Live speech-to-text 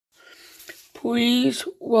Please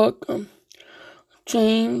welcome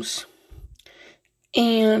James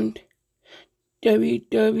and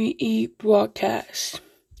WWE broadcast.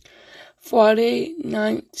 Friday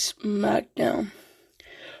Night SmackDown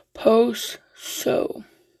post show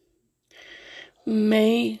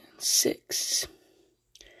May 6,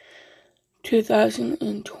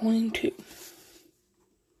 2022.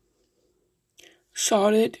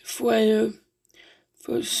 Charlotte Flair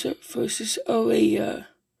versus Aaliyah,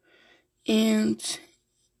 and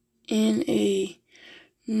in a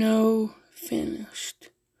no finished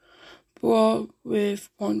brawl with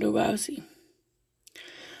Ronda Rousey.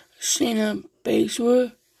 Shayna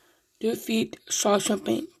Baszler defeat Sasha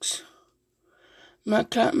Banks.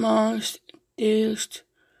 Matt Moss dished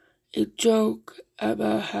a joke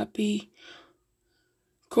about Happy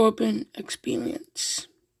Corbin experience.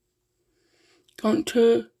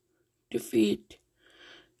 Gunter defeat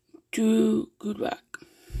Drew Gulak.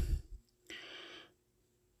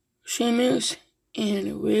 Sheamus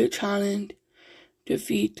and Ridge Holland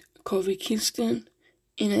defeat Kofi Kingston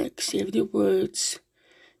and Xavier Woods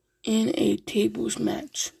in a tables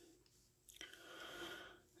match.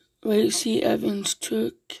 Lacey Evans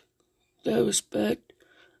took the respect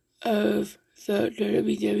of the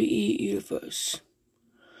WWE Universe.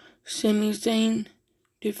 Sami Zayn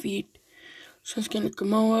defeat Shinsuke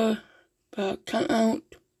Nakamura by countout.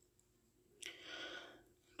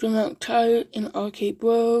 Drew McIntyre and RK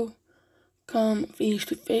Bro come face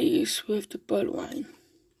to face with the Bloodline.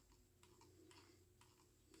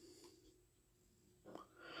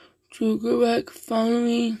 Drew Gulak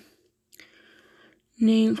finally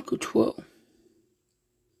names control.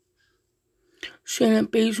 Shayna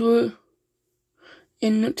Baszler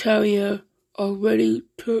and Natalya are ready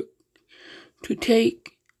to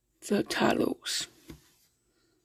take the titles.